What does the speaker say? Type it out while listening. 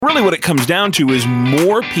Really what it comes down to is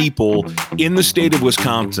more people in the state of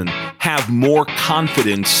Wisconsin have more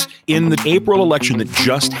confidence in the April election that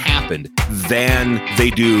just happened than they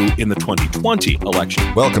do in the 2020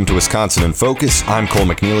 election. Welcome to Wisconsin in Focus. I'm Cole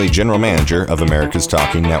McNeely, General Manager of America's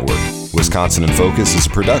Talking Network. Wisconsin in Focus is a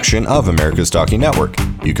production of America's Talking Network.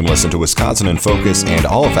 You can listen to Wisconsin in Focus and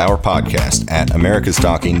all of our podcasts at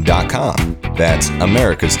americastalking.com. That's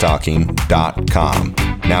americastalking.com.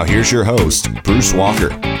 Now here's your host, Bruce Walker.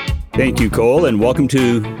 Thank you, Cole, and welcome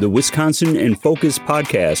to the Wisconsin in Focus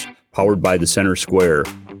podcast, powered by the Center Square.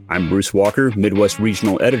 I'm Bruce Walker, Midwest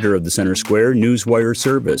Regional Editor of the Center Square Newswire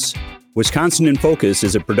Service. Wisconsin in Focus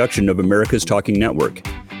is a production of America's Talking Network.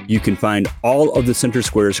 You can find all of the Center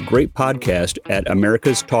Square's great podcast at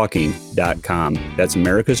americastalking.com. That's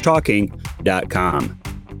americastalking.com.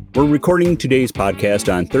 We're recording today's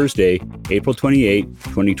podcast on Thursday, April 28,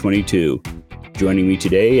 2022. Joining me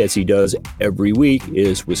today, as he does every week,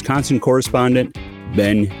 is Wisconsin correspondent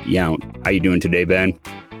Ben Yount. How you doing today, Ben?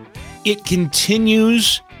 It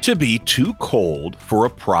continues to be too cold for a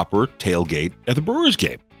proper tailgate at the Brewers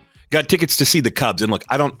game. Got tickets to see the Cubs, and look,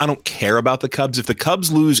 I don't care about the Cubs. If the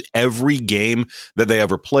Cubs lose every game that they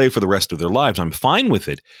ever play for the rest of their lives, I'm fine with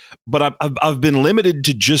it. But I've been limited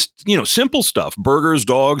to just simple stuff: burgers,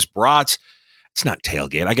 dogs, brats. It's not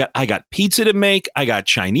tailgate. I got pizza to make. I got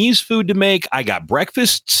Chinese food to make. I got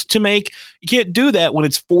breakfasts to make. You can't do that when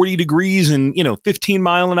it's 40 degrees and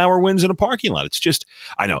 15-mile-an-hour winds in a parking lot. It's just,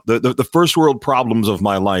 I know the first world problems of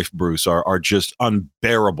my life, Bruce, are just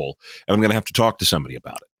unbearable, and I'm going to have to talk to somebody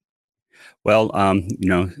about it. Well,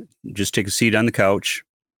 just take a seat on the couch,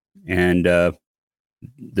 and the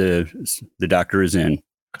doctor is in.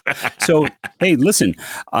 So, hey, listen,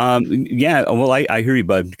 I hear you,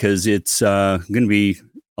 bud, because it's going to be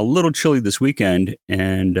a little chilly this weekend,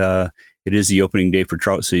 and it is the opening day for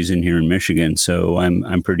trout season here in Michigan. So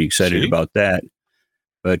I'm pretty excited about that.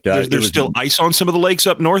 But there's still ice on some of the lakes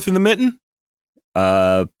up north in the Mitten?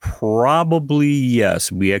 Probably,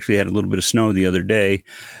 yes. We actually had a little bit of snow the other day.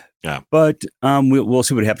 Yeah, but we'll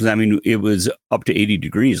see what happens. I mean, it was up to 80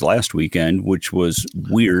 degrees last weekend, which was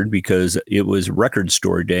weird because it was record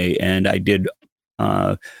store day, and I did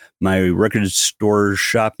my record store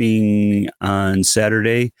shopping on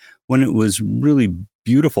Saturday when it was really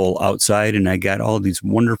beautiful outside, and I got all these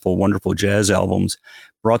wonderful, wonderful jazz albums,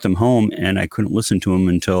 brought them home, and I couldn't listen to them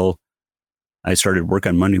until I started work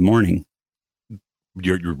on Monday morning.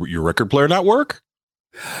 Your record player not work?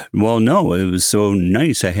 Well, no, it was so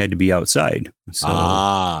nice. I had to be outside. So,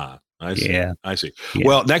 I see. Yeah. I see. Yeah.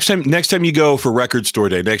 Well, next time you go for record store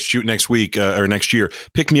day next week or next year,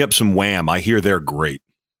 pick me up some Wham. I hear they're great.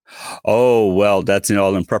 Oh, well, that's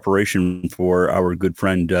all in preparation for our good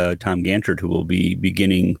friend Tom Gantert, who will be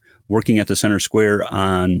beginning working at the Center Square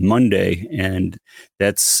on Monday, and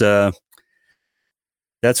that's one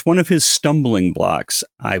of his stumbling blocks,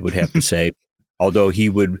 I would have to say. Although he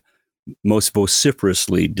would most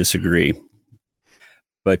vociferously disagree.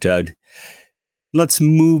 But let's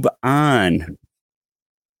move on.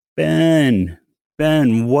 Ben,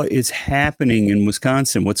 what is happening in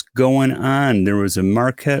Wisconsin? What's going on? There was a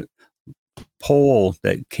Marquette poll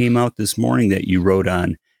that came out this morning that you wrote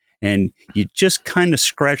on, and you just kind of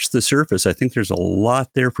scratched the surface. I think there's a lot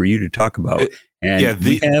there for you to talk about.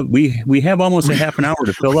 And we have almost a half an hour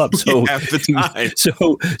to fill up. So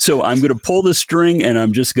so I'm going to pull the string, and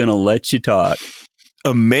I'm just going to let you talk.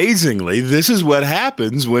 Amazingly, this is what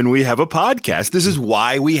happens when we have a podcast. This is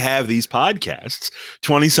why we have these podcasts,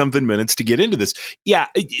 20-something minutes to get into this. Yeah,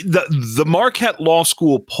 the Marquette Law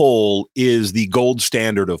School poll is the gold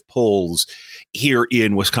standard of polls here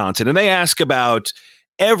in Wisconsin. And they ask about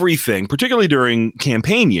everything, particularly during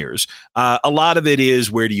campaign years. A lot of it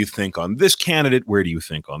is, where do you think on this candidate? Where do you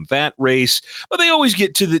think on that race? But they always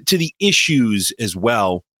get to the issues as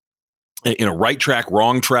well. Right track,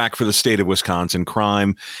 wrong track for the state of Wisconsin: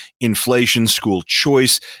 crime, inflation, school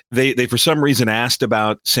choice. They for some reason asked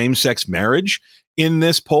about same-sex marriage in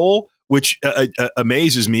this poll, which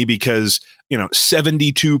amazes me because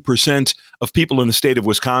 72% of people in the state of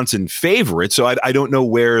Wisconsin favor it. So I don't know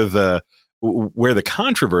where the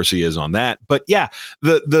controversy is on that. But yeah,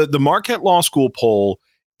 the Marquette Law School poll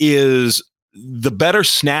is the better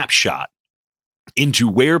snapshot into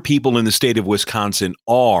where people in the state of Wisconsin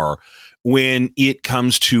are when it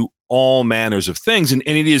comes to all manners of things. And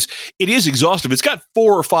it is exhaustive. It's got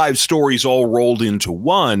 4 or 5 stories all rolled into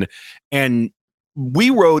one. And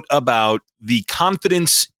we wrote about the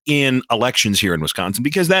confidence in elections here in Wisconsin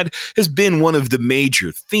because that has been one of the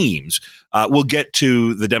major themes. We'll get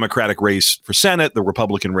to the Democratic race for Senate, the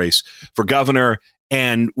Republican race for governor,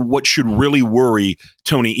 and what should really worry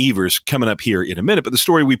Tony Evers coming up here in a minute. But the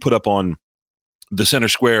story we put up on the Center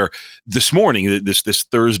Square this morning, this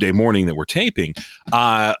Thursday morning that we're taping,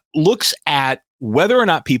 looks at whether or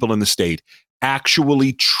not people in the state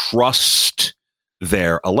actually trust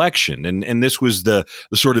their election. And this was the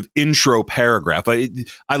sort of intro paragraph.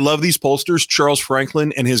 I love these pollsters. Charles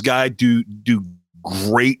Franklin and his guy do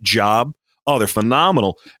great job. Oh, they're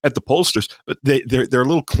phenomenal at the pollsters, but they're a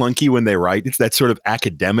little clunky when they write. It's that sort of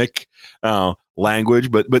academic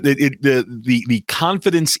language, but the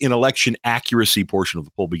confidence in election accuracy portion of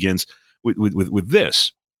the poll begins with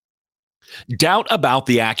this. Doubt about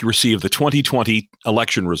the accuracy of the 2020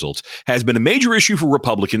 election results has been a major issue for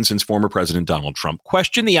Republicans since former President Donald Trump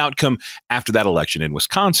questioned the outcome after that election in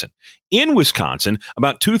Wisconsin. In Wisconsin,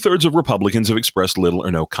 about 2/3 of Republicans have expressed little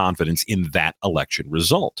or no confidence in that election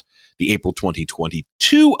result. The April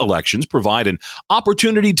 2022 elections provide an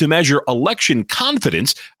opportunity to measure election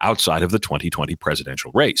confidence outside of the 2020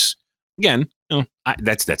 presidential race. Again,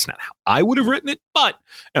 that's not how I would have written it, but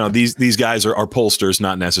these guys are pollsters,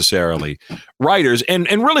 not necessarily writers. And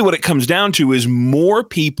really what it comes down to is more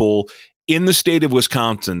people in the state of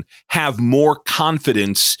Wisconsin have more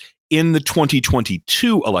confidence in the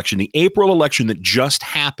 2022 election, the April election that just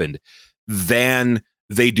happened, than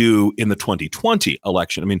they do in the 2020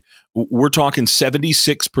 election. I mean, we're talking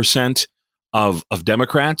 76% of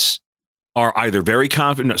Democrats are either very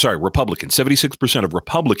confident. Sorry, Republicans. 76% of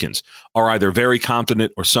Republicans are either very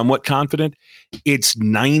confident or somewhat confident. It's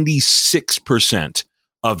 96%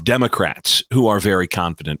 of Democrats who are very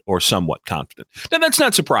confident or somewhat confident. Now, that's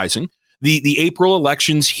not surprising. The April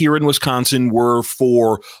elections here in Wisconsin were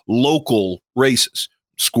for local races,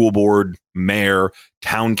 school board, mayor,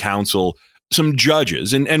 town council, some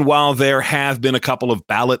judges. And while there have been a couple of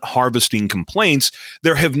ballot harvesting complaints,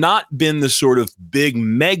 there have not been the sort of big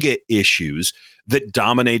mega issues that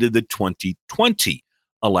dominated the 2020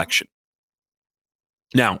 election.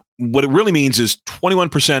 Now, what it really means is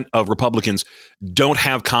 21% of Republicans don't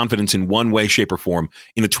have confidence in one way, shape, or form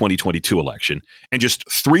in the 2022 election, and just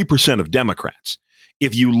 3% of Democrats.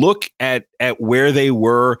 If you look at where they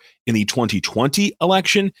were in the 2020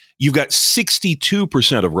 election, you've got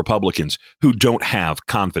 62% of Republicans who don't have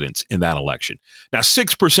confidence in that election. Now,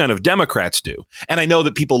 6% of Democrats do. And I know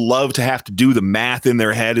that people love to have to do the math in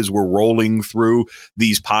their head as we're rolling through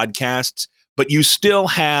these podcasts, but you still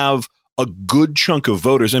have a good chunk of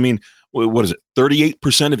voters. I mean, what is it?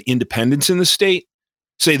 38% of independents in the state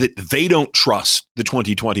say that they don't trust the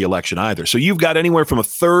 2020 election either. So you've got anywhere from a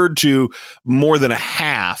third to more than a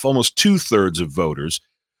half, almost 2/3 of voters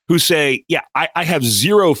who say, yeah, I have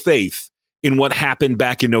zero faith in what happened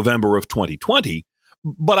back in November of 2020,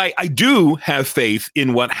 but I do have faith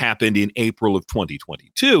in what happened in April of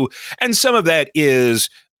 2022. And some of that is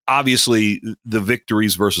obviously the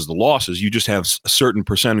victories versus the losses. You just have a certain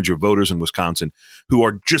percentage of voters in Wisconsin who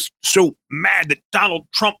are just so mad that Donald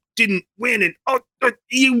Trump didn't win, and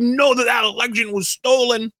that election was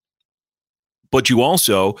stolen. But you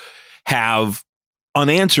also have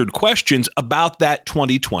unanswered questions about that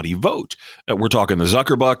 2020 vote. We're talking the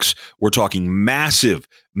Zuckerbucks. We're talking massive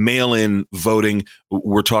mail-in voting.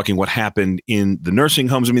 We're talking what happened in the nursing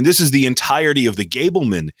homes. I mean, this is the entirety of the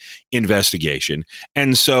Gableman investigation.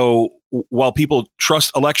 And so while people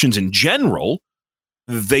trust elections in general,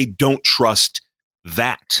 they don't trust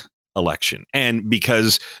that election. And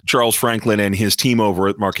because Charles Franklin and his team over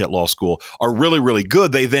at Marquette Law School are really, really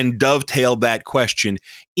good, they then dovetailed that question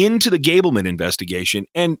into the Gableman investigation.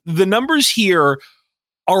 And the numbers here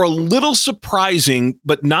are a little surprising,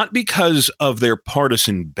 but not because of their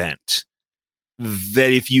partisan bent.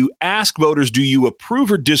 That if you ask voters, do you approve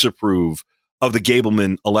or disapprove of the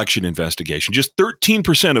Gableman election investigation, just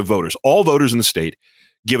 13% of voters, all voters in the state,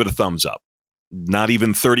 give it a thumbs up. Not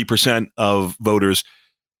even 30% of voters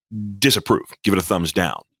disapprove, give it a thumbs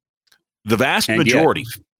down. The vast majority,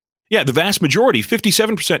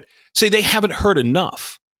 57% say they haven't heard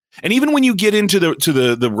enough. And even when you get into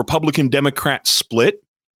the Republican Democrat split,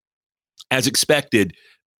 as expected,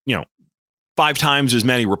 5 times as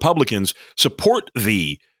many Republicans support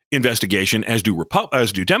the investigation as do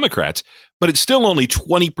Democrats, but it's still only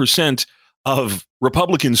 20% of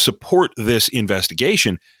Republicans support this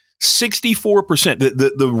investigation. 64%,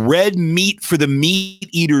 the red meat for the meat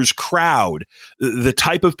eaters crowd, the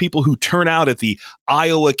type of people who turn out at the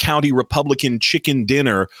Iowa County Republican chicken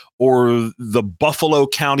dinner or the Buffalo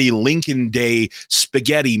County Lincoln Day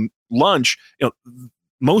spaghetti lunch,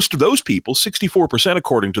 most of those people, 64%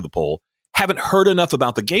 according to the poll, haven't heard enough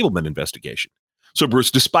about the Gableman investigation. So,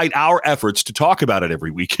 Bruce, despite our efforts to talk about it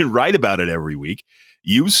every week and write about it every week,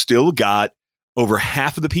 you've still got over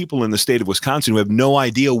half of the people in the state of Wisconsin who have no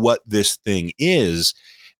idea what this thing is.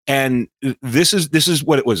 And this is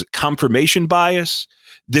what it was: confirmation bias.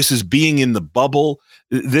 This is being in the bubble.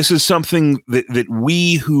 This is something that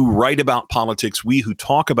we who write about politics, we who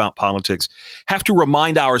talk about politics, have to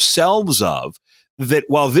remind ourselves of, that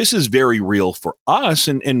while this is very real for us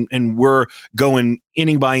and we're going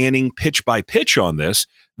inning by inning, pitch by pitch on this,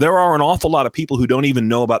 there are an awful lot of people who don't even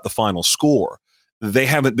know about the final score. They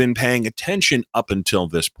haven't been paying attention up until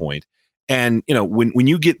this point. And, when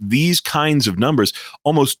you get these kinds of numbers,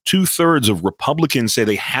 almost 2/3 of Republicans say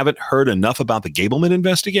they haven't heard enough about the Gableman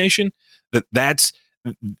investigation. That's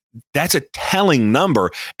a telling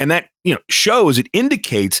number. And that, it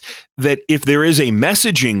indicates that if there is a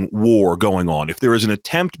messaging war going on, if there is an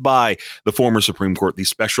attempt by the former Supreme Court, the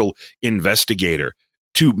special investigator,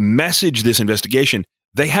 to message this investigation,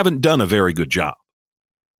 they haven't done a very good job.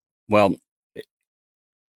 Well,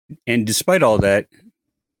 and despite all that,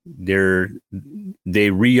 they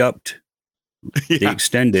re-upped, they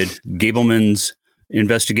extended Gableman's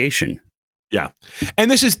investigation. Yeah. And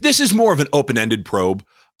this is more of an open-ended probe.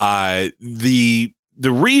 The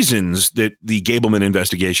reasons that the Gableman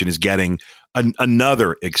investigation is getting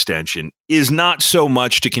another extension is not so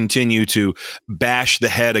much to continue to bash the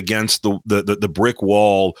head against the brick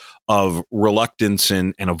wall of reluctance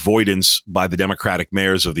and avoidance by the Democratic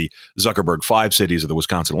mayors of the Zuckerberg 5 cities of the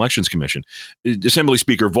Wisconsin Elections Commission. Assembly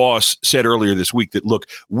Speaker Voss said earlier this week that, look,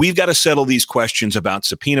 we've got to settle these questions about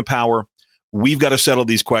subpoena power. We've got to settle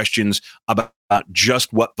these questions about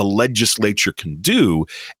just what the legislature can do.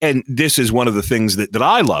 And this is one of the things that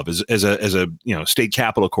I love as a state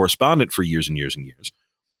capitol correspondent for years and years and years.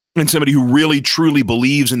 And somebody who really truly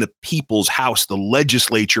believes in the people's house, the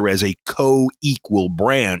legislature, as a co-equal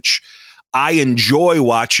branch. I enjoy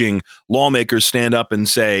watching lawmakers stand up and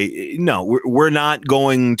say, no, we're not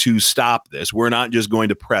going to stop this. We're not just going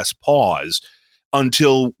to press pause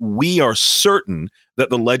until we are certain that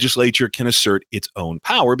the legislature can assert its own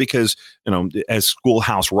power. Because, as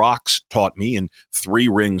Schoolhouse Rocks taught me in Three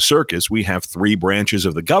Ring Circus, we have three branches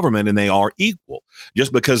of the government and they are equal.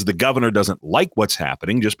 Just because the governor doesn't like what's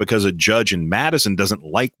happening, just because a judge in Madison doesn't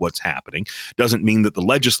like what's happening, doesn't mean that the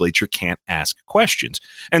legislature can't ask questions.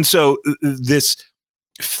 And so this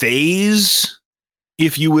phase,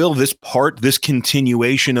 if you will, this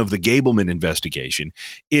continuation of the Gableman investigation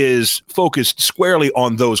is focused squarely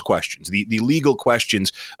on those questions, the legal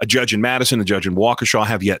questions a judge in Madison, a judge in Waukesha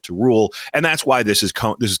have yet to rule, and that's why this is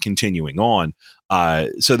continuing on.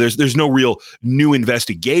 So there's no real new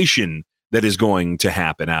investigation that is going to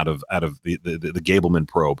happen out of the Gableman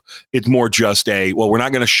probe. It's more just we're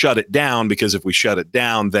not going to shut it down, because if we shut it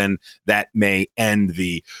down, then that may end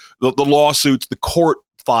the lawsuits, the court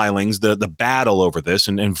filings, the battle over this,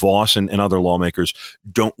 and Voss and other lawmakers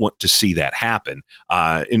don't want to see that happen.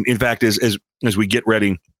 In fact, as we get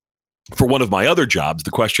ready for one of my other jobs,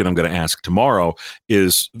 the question I'm going to ask tomorrow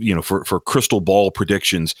is, for crystal ball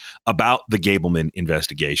predictions about the Gableman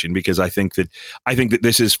investigation, because I think that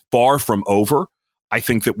this is far from over. I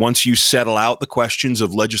think that once you settle out the questions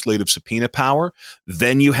of legislative subpoena power,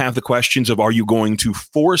 then you have the questions of, are you going to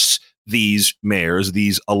force these mayors,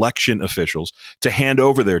 these election officials, to hand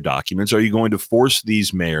over their documents? Are you going to force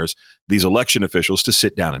these mayors, these election officials, to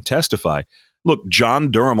sit down and testify? Look, John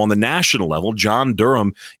Durham, on the national level, John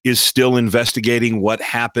Durham is still investigating what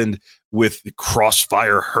happened with the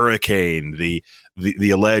Crossfire Hurricane, the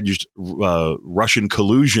alleged Russian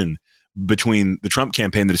collusion between the Trump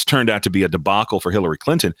campaign that has turned out to be a debacle for Hillary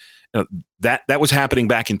Clinton. That was happening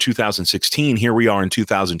back in 2016. Here we are in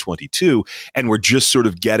 2022, and we're just sort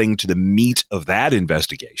of getting to the meat of that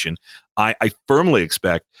investigation. I firmly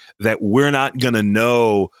expect that we're not going to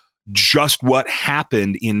know just what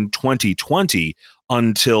happened in 2020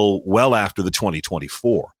 until well after the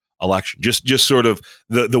 2024 election. Just sort of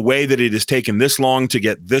the way that it has taken this long to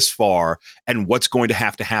get this far, and what's going to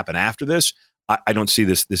happen after this. I don't see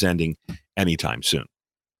this ending anytime soon.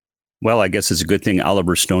 Well, I guess it's a good thing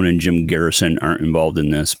Oliver Stone and Jim Garrison aren't involved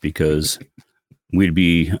in this, because we'd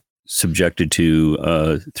be subjected to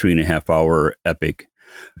a 3.5-hour epic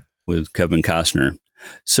with Kevin Costner.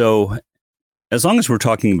 So as long as we're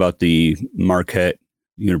talking about the Marquette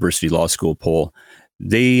University Law School poll,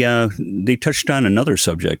 they touched on another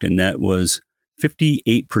subject, and that was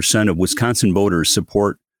 58% of Wisconsin voters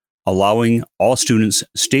support allowing all students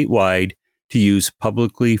statewide to use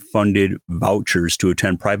publicly funded vouchers to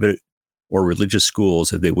attend private or religious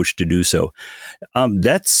schools if they wish to do so.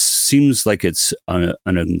 That seems like it's an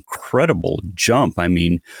incredible jump. I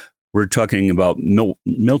mean, we're talking about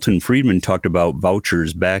Milton Friedman talked about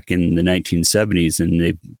vouchers back in the 1970s, and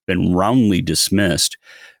they've been roundly dismissed.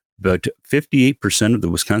 but 58% of the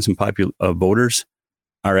Wisconsin voters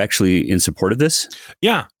are actually in support of this.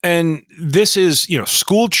 Yeah. And this is,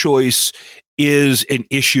 school choice is an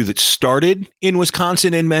issue that started in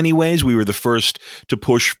Wisconsin in many ways. We were the first to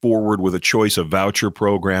push forward with a choice of voucher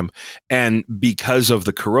program. And because of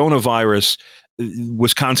the coronavirus,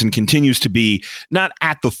 Wisconsin continues to be not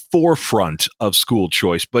at the forefront of school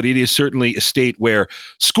choice, but it is certainly a state where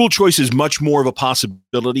school choice is much more of a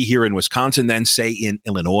possibility here in Wisconsin than, say, in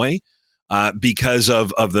Illinois. Because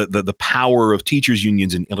of the power of teachers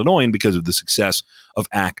unions in Illinois and because of the success of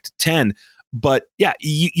Act 10. But yeah,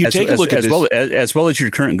 you take a look at this. As well as your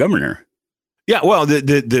current governor. Yeah, well,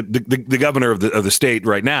 the governor of the state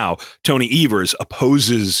right now, Tony Evers,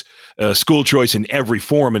 opposes school choice in every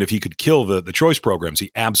form, and if he could kill the choice programs,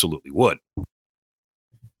 he absolutely would.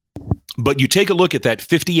 But you take a look at that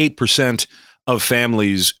 58% of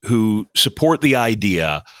families who support the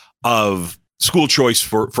idea of school choice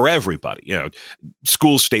for everybody.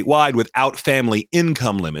 Schools statewide without family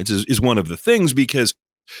income limits is one of the things, because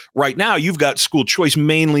right now you've got school choice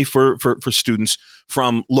mainly for students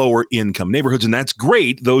from lower income neighborhoods, and that's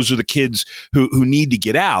great. Those are the kids who need to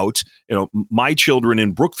get out. My children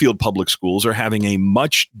in Brookfield Public Schools are having a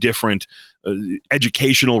much different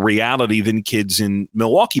educational reality than kids in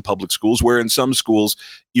Milwaukee Public Schools, where in some schools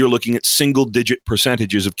you're looking at single-digit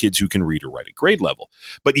percentages of kids who can read or write at grade level.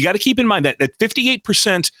 But you got to keep in mind that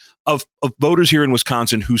 58% of voters here in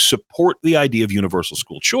Wisconsin who support the idea of universal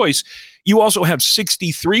school choice, you also have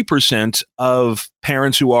 63% of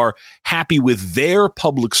parents who are happy with their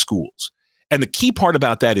public schools. And the key part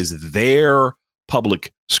about that is their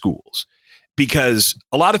public schools, because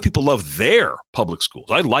a lot of people love their public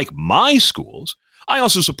schools. I like my schools. I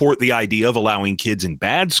also support the idea of allowing kids in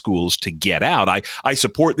bad schools to get out. I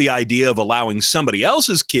support the idea of allowing somebody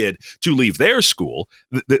else's kid to leave their school.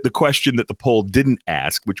 The question that the poll didn't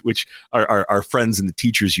ask, which our friends in the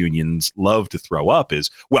teachers unions love to throw up,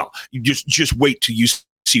 is, well, you just wait till you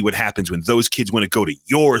see what happens when those kids want to go to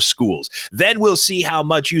your schools. Then we'll see how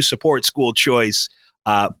much you support school choice.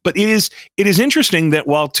 But it is interesting that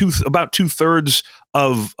while about 2/3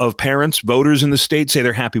 of parents, voters in the state, say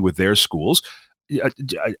they're happy with their schools,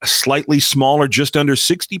 a slightly smaller, just under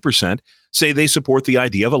 60%, say they support the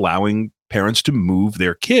idea of allowing parents to move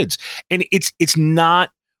their kids. And it's not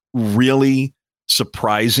really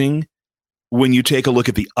surprising when you take a look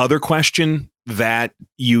at the other question that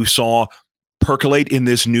you saw percolate in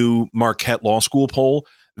this new Marquette Law School poll.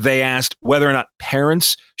 They asked whether or not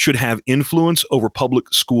parents should have influence over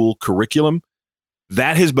public school curriculum.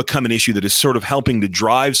 That has become an issue that is sort of helping to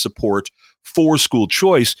drive support for school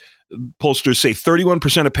choice. Pollsters say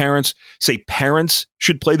 31% of parents say parents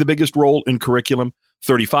should play the biggest role in curriculum.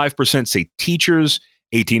 35% say teachers,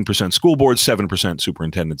 18% school boards, 7%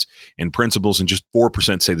 superintendents and principals, and just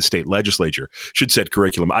 4% say the state legislature should set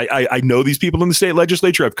curriculum. I know these people in the state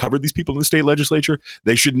legislature. I've covered these people in the state legislature.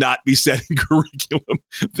 They should not be setting curriculum.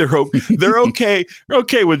 They're okay. They're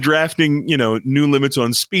okay with drafting, new limits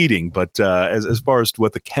on speeding, but as far as to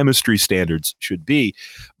what the chemistry standards should be.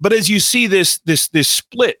 But as you see this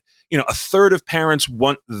split, a third of parents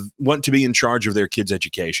want to be in charge of their kids'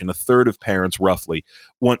 education. A third of parents, roughly,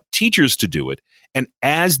 want teachers to do it. And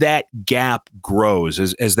as that gap grows,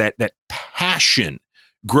 as that passion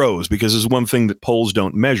grows, because there's one thing that polls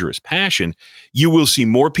don't measure is passion, you will see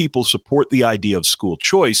more people support the idea of school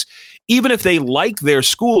choice. Even if they like their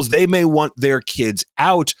schools, they may want their kids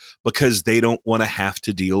out because they don't want to have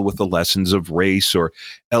to deal with the lessons of race or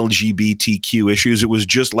LGBTQ issues. It was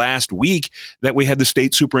just last week that we had the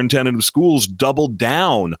state superintendent of schools double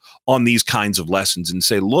down on these kinds of lessons and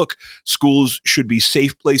say, look, schools should be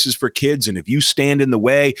safe places for kids. And if you stand in the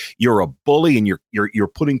way, you're a bully and you're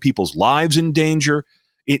putting people's lives in danger.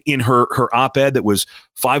 In her op-ed that was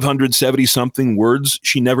 570 something words,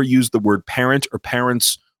 she never used the word parent or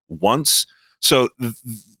parents once. So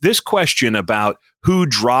this question about who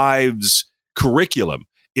drives curriculum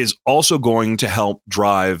is also going to help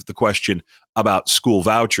drive the question about school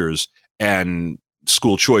vouchers and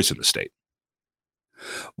school choice in the state.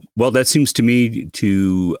 Well, that seems to me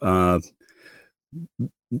to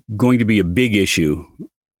going to be a big issue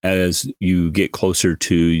as you get closer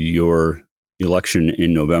to your election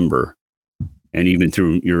in November and even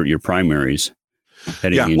through your primaries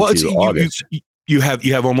heading into August. You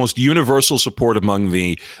have almost universal support among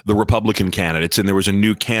the Republican candidates. And there was a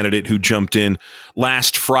new candidate who jumped in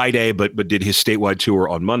last Friday, but did his statewide tour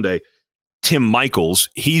on Monday. Tim Michels,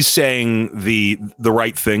 he's saying the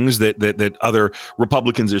right things that other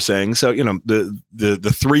Republicans are saying. So,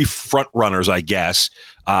 the three front runners, I guess,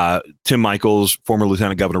 Tim Michels, former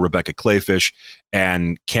Lieutenant Governor Rebecca Clayfish,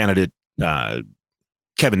 and candidate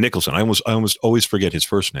Kevin Nicholson. I almost always forget his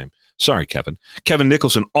first name. Sorry, Kevin. Kevin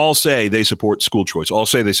Nicholson all say they support school choice, all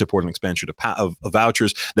say they support an expansion of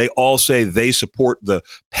vouchers. They all say they support the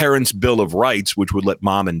Parents' Bill of Rights, which would let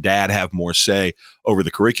mom and dad have more say over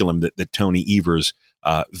the curriculum that Tony Evers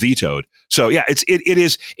vetoed. So yeah,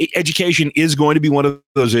 education is going to be one of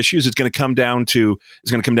those issues. It's going to come down to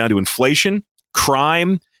inflation,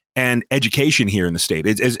 crime, and education here in the state.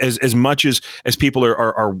 As much as people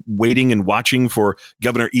are waiting and watching for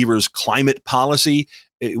Governor Evers' climate policy,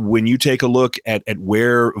 when you take a look at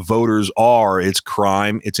where voters are, it's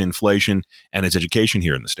crime, it's inflation, and it's education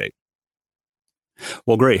here in the state.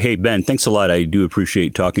 Well, great. Hey, Ben, thanks a lot. I do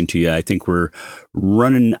appreciate talking to you. I think we're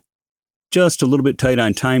running just a little bit tight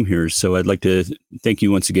on time here. So I'd like to thank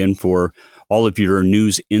you once again for all of your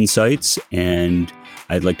news insights. And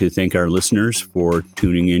I'd like to thank our listeners for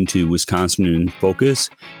tuning into Wisconsin in Focus,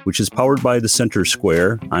 which is powered by the Center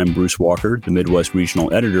Square. I'm Bruce Walker, the Midwest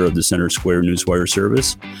Regional Editor of the Center Square Newswire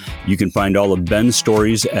Service. You can find all of Ben's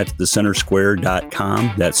stories at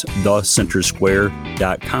thecentersquare.com. That's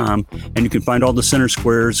thecentersquare.com. And you can find all the Center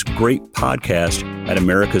Square's great podcast at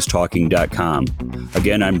americastalking.com.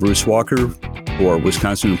 Again, I'm Bruce Walker for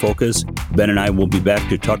Wisconsin in Focus. Ben and I will be back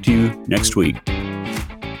to talk to you next week.